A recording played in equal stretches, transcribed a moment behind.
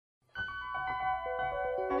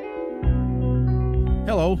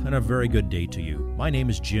Hello, and a very good day to you. My name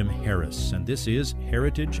is Jim Harris, and this is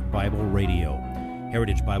Heritage Bible Radio.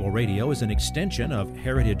 Heritage Bible Radio is an extension of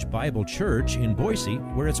Heritage Bible Church in Boise,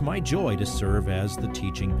 where it's my joy to serve as the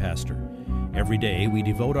teaching pastor. Every day, we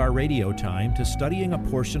devote our radio time to studying a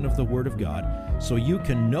portion of the Word of God so you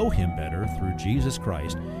can know Him better through Jesus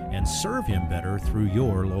Christ and serve Him better through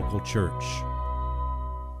your local church.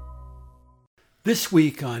 This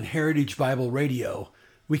week on Heritage Bible Radio,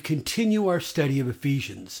 we continue our study of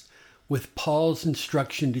Ephesians with Paul's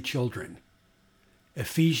instruction to children.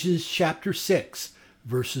 Ephesians chapter 6,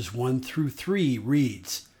 verses 1 through 3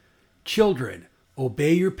 reads, "Children,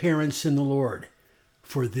 obey your parents in the Lord,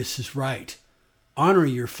 for this is right. Honor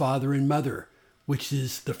your father and mother, which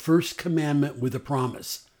is the first commandment with a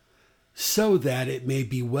promise, so that it may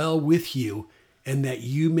be well with you and that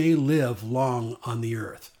you may live long on the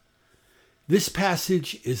earth." This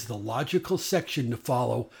passage is the logical section to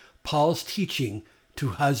follow Paul's teaching to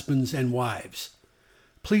husbands and wives.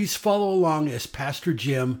 Please follow along as Pastor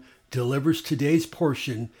Jim delivers today's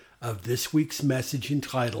portion of this week's message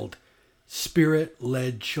entitled,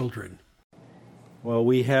 Spirit-Led Children. Well,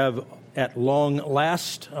 we have at long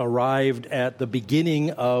last arrived at the beginning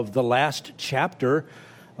of the last chapter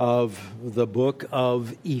of the book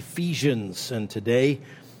of Ephesians, and today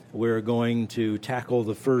we're going to tackle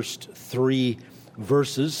the first 3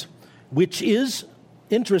 verses, which is,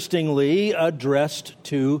 interestingly, addressed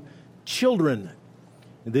to children.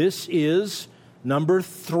 This is number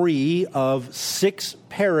 3 of 6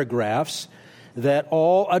 paragraphs that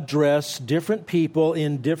all address different people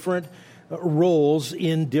in different roles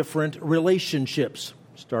in different relationships.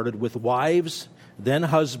 Started with wives, then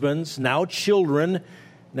husbands, now children,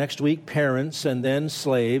 next week parents, and then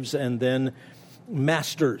slaves, and then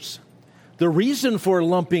masters. The reason for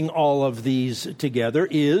lumping all of these together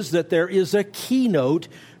is that there is a keynote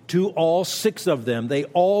to all 6 of them. They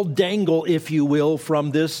all dangle, if you will,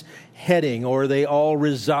 from this heading, or they all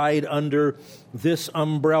reside under this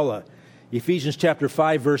umbrella. Ephesians chapter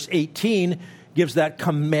 5, verse 18 gives that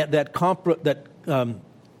command,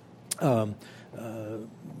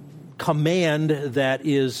 command that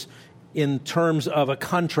is in terms of a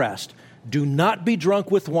contrast. Do not be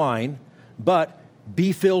drunk with wine, but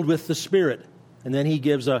be filled with the Spirit. And then he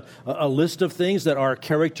gives a list of things that are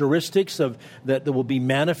characteristics of that will be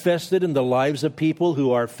manifested in the lives of people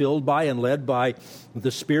who are filled by and led by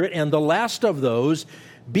the Spirit. And the last of those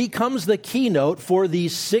becomes the keynote for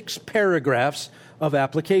these 6 paragraphs of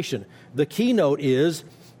application. The keynote is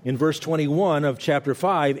in verse 21 of chapter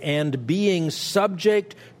 5, and being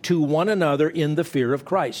subject to one another in the fear of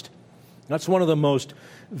Christ. That's one of the most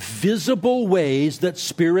visible ways that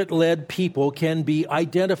Spirit-led people can be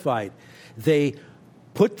identified. They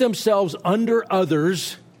put themselves under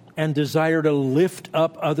others and desire to lift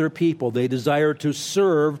up other people. They desire to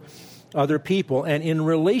serve other people. And in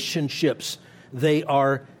relationships, they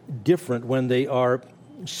are different when they are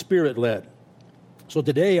Spirit-led. So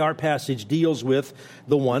today our passage deals with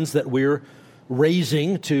the ones that we're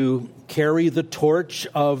raising to carry the torch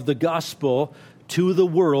of the gospel to the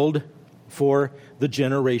world for the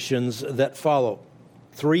generations that follow.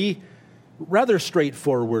 3 rather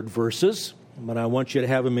straightforward verses, but I want you to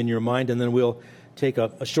have them in your mind, and then we'll take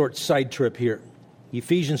a short side trip here.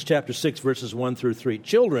 Ephesians chapter 6, verses 1 through 3.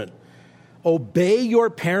 Children, obey your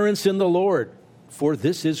parents in the Lord, for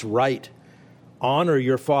this is right. Honor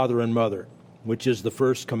your father and mother, which is the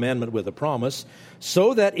first commandment with a promise,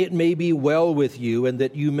 so that it may be well with you and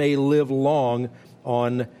that you may live long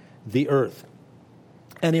on the earth.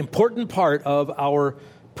 An important part of our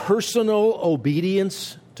personal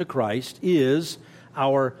obedience to Christ is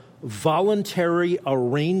our voluntary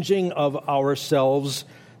arranging of ourselves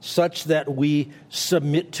such that we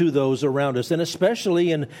submit to those around us. And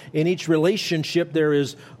especially in each relationship, there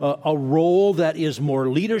is a role that is more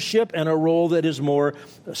leadership and a role that is more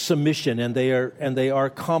submission, and they are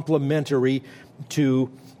complementary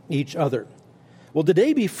to each other. Well,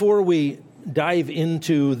 today, before we dive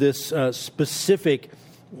into this specific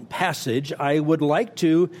passage, I would like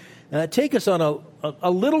to take us on a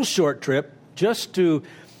little short trip just to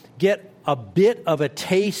get a bit of a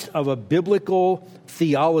taste of a biblical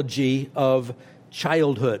theology of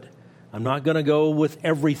childhood. I'm not going to go with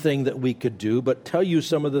everything that we could do, but tell you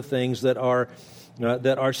some of the things that are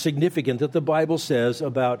significant that the Bible says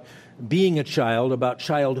about being a child, about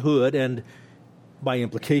childhood, and by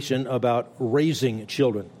implication about raising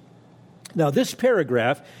children. Now, this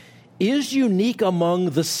paragraph is unique among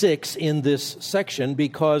the 6 in this section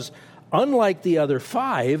because, unlike the other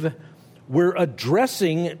 5, we're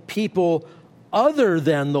addressing people other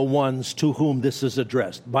than the ones to whom this is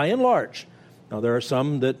addressed, by and large. Now, there are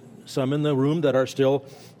some that some in the room that are still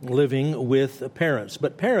living with parents.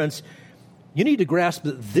 But parents, you need to grasp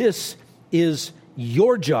that this is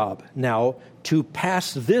your job now to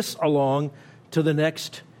pass this along to the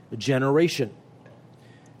next generation.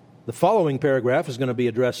 The following paragraph is going to be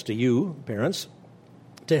addressed to you, parents,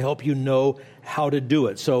 to help you know how to do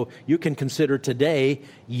it. So you can consider today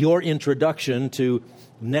your introduction to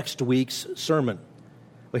next week's sermon.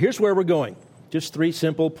 But here's where we're going. Just 3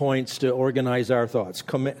 simple points to organize our thoughts.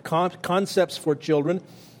 Concepts for children,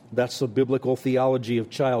 that's the biblical theology of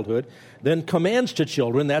childhood. Then commands to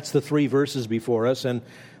children, that's the 3 verses before us, and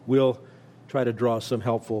we'll try to draw some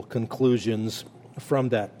helpful conclusions from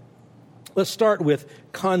that. Let's start with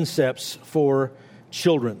concepts for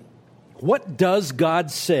children. What does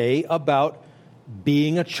God say about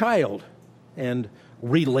being a child and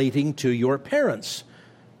relating to your parents?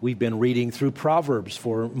 We've been reading through Proverbs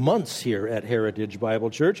for months here at Heritage Bible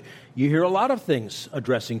Church. You hear a lot of things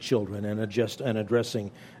addressing children and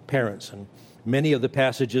addressing parents. And many of the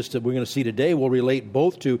passages that we're going to see today will relate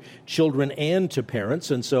both to children and to parents.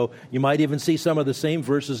 And so you might even see some of the same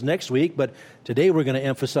verses next week. But today we're going to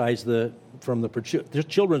emphasize from the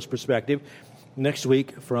children's perspective, next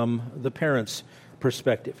week from the parents'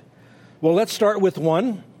 perspective. Well, let's start with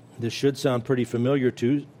one. This should sound pretty familiar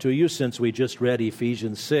to you since we just read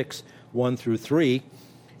Ephesians 6, 1 through 3.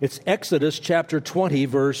 It's Exodus chapter 20,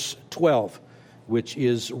 verse 12, which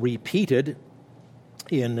is repeated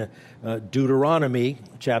in Deuteronomy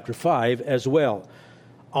chapter 5 as well.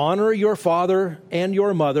 Honor your father and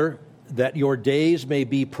your mother, that your days may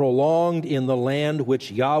be prolonged in the land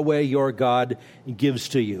which Yahweh your God gives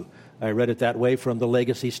to you. I read it that way from the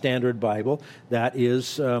Legacy Standard Bible. That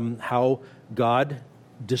is how God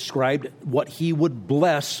described what he would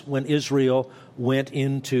bless when Israel went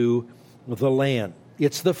into the land.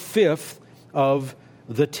 It's the 5th of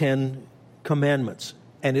the 10 commandments,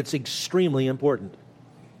 and it's extremely important.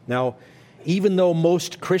 Now, even though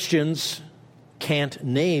most Christians can't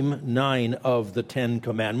name 9 of the 10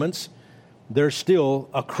 commandments, they're still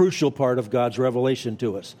a crucial part of God's revelation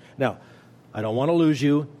to us. Now, I don't want to lose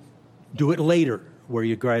you. Do it later, where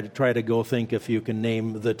you try to go think if you can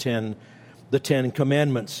name the 10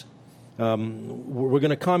 commandments. We're going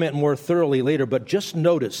to comment more thoroughly later, but just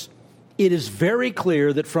notice, it is very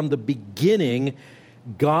clear that from the beginning,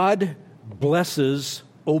 God blesses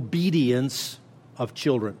obedience of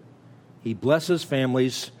children. He blesses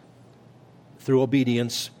families through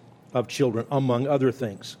obedience of children, among other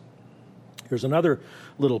things. Here's another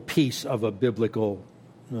little piece of a biblical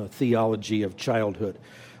theology of childhood.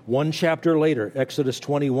 One chapter later, Exodus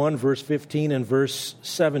 21, verse 15 and verse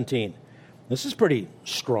 17. This is pretty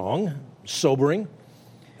strong, sobering.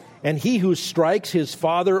 And he who strikes his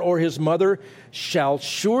father or his mother shall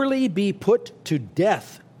surely be put to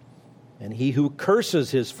death. And he who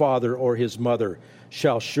curses his father or his mother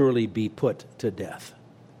shall surely be put to death.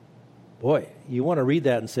 Boy, you want to read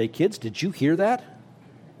that and say, kids, did you hear that?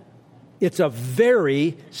 It's a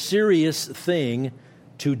very serious thing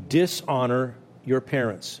to dishonor your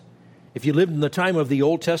parents. If you lived in the time of the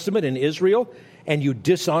Old Testament in Israel, and you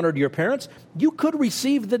dishonored your parents, you could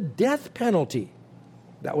receive the death penalty.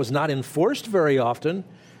 That was not enforced very often,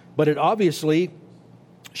 but it obviously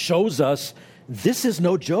shows us this is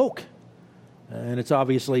no joke. And it's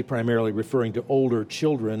obviously primarily referring to older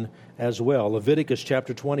children as well. Leviticus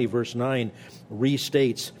chapter 20, verse 9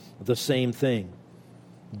 restates the same thing.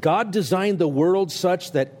 God designed the world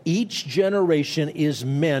such that each generation is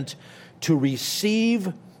meant to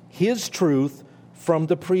receive His truth from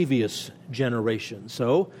the previous generation.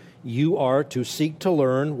 So you are to seek to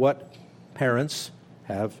learn what parents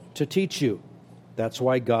have to teach you. That's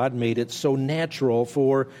why God made it so natural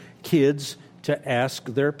for kids to ask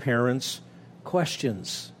their parents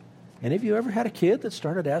questions. And have you ever had a kid that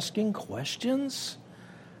started asking questions?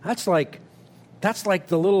 That's like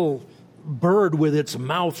the little bird with its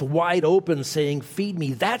mouth wide open saying, "Feed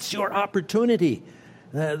me." That's your opportunity.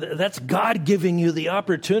 That's God giving you the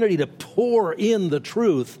opportunity to pour in the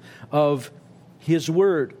truth of His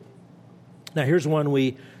Word. Now, here's one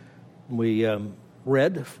we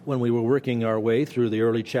read when we were working our way through the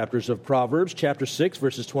early chapters of Proverbs, chapter 6,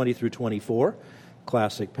 verses 20 through 24,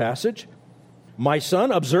 classic passage. "My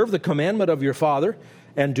son, observe the commandment of your father,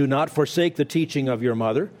 and do not forsake the teaching of your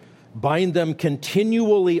mother. Bind them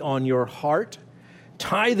continually on your heart.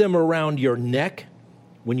 Tie them around your neck.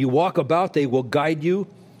 When you walk about, they will guide you.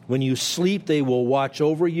 When you sleep, they will watch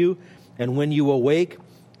over you. And when you awake,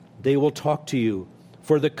 they will talk to you.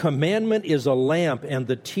 For the commandment is a lamp, and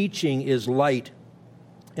the teaching is light.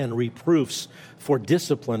 And reproofs for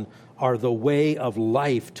discipline are the way of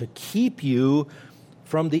life, to keep you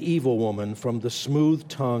from the evil woman, from the smooth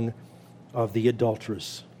tongue of the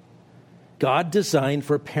adulteress. God designed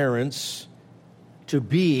for parents to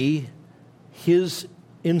be His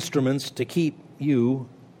instruments to keep you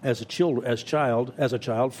as a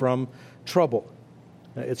child from trouble.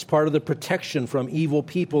 It's part of the protection from evil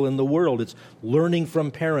people in the world. It's learning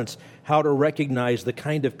from parents how to recognize the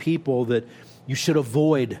kind of people that you should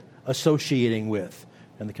avoid associating with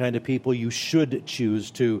and the kind of people you should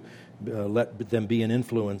choose to let them be an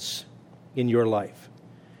influence in your life.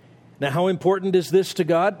 Now, how important is this to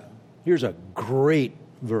God? Here's a great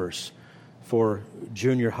verse for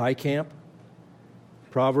junior high camp.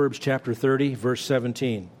 Proverbs chapter 30, verse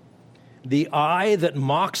 17. The eye that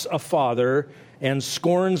mocks a father and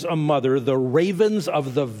scorns a mother, the ravens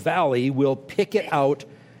of the valley will pick it out,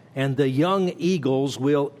 and the young eagles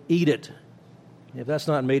will eat it. If that's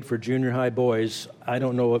not made for junior high boys, I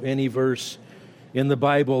don't know of any verse in the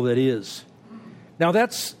Bible that is. Now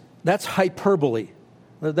that's hyperbole.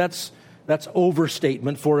 That's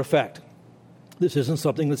overstatement for effect. This isn't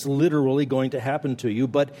something that's literally going to happen to you,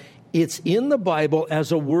 but it's in the Bible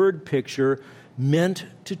as a word picture meant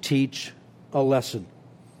to teach a lesson.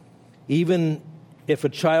 Even if a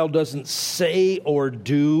child doesn't say or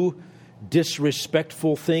do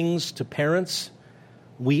disrespectful things to parents,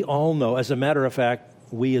 we all know, as a matter of fact,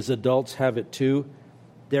 we as adults have it too,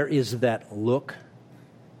 there is that look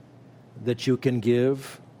that you can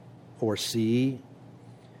give or see.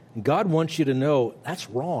 God wants you to know that's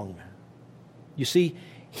wrong. You see,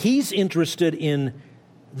 He's interested in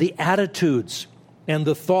the attitudes and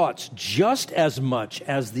the thoughts just as much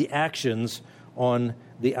as the actions on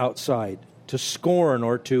the outside. To scorn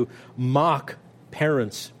or to mock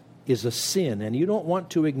parents is a sin, and you don't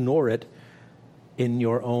want to ignore it in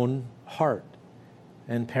your own heart.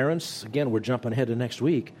 And parents, again, we're jumping ahead to next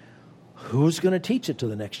week. Who's going to teach it to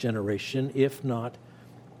the next generation if not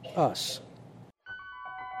us?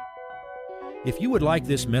 If you would like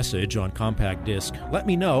this message on compact disc, let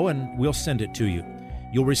me know and we'll send it to you.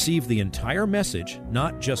 You'll receive the entire message,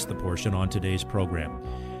 not just the portion on today's program.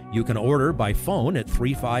 You can order by phone at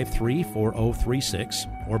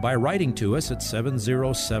 353-4036 or by writing to us at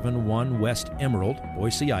 7071 West Emerald,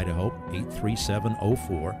 Boise, Idaho,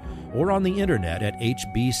 83704, or on the internet at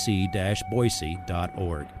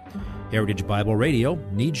hbc-boise.org. Heritage Bible Radio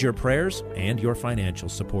needs your prayers and your financial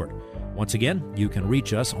support. Once again, you can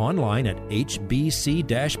reach us online at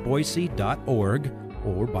hbc-boise.org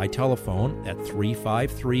or by telephone at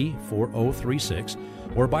 353-4036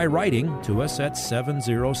 or by writing to us at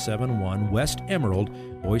 7071 West Emerald,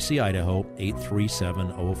 Boise, Idaho,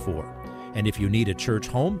 83704. And if you need a church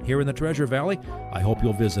home here in the Treasure Valley, I hope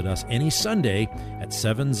you'll visit us any Sunday at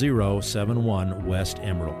 7071 West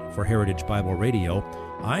Emerald. For Heritage Bible Radio,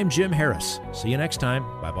 I'm Jim Harris. See you next time.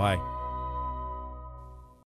 Bye-bye.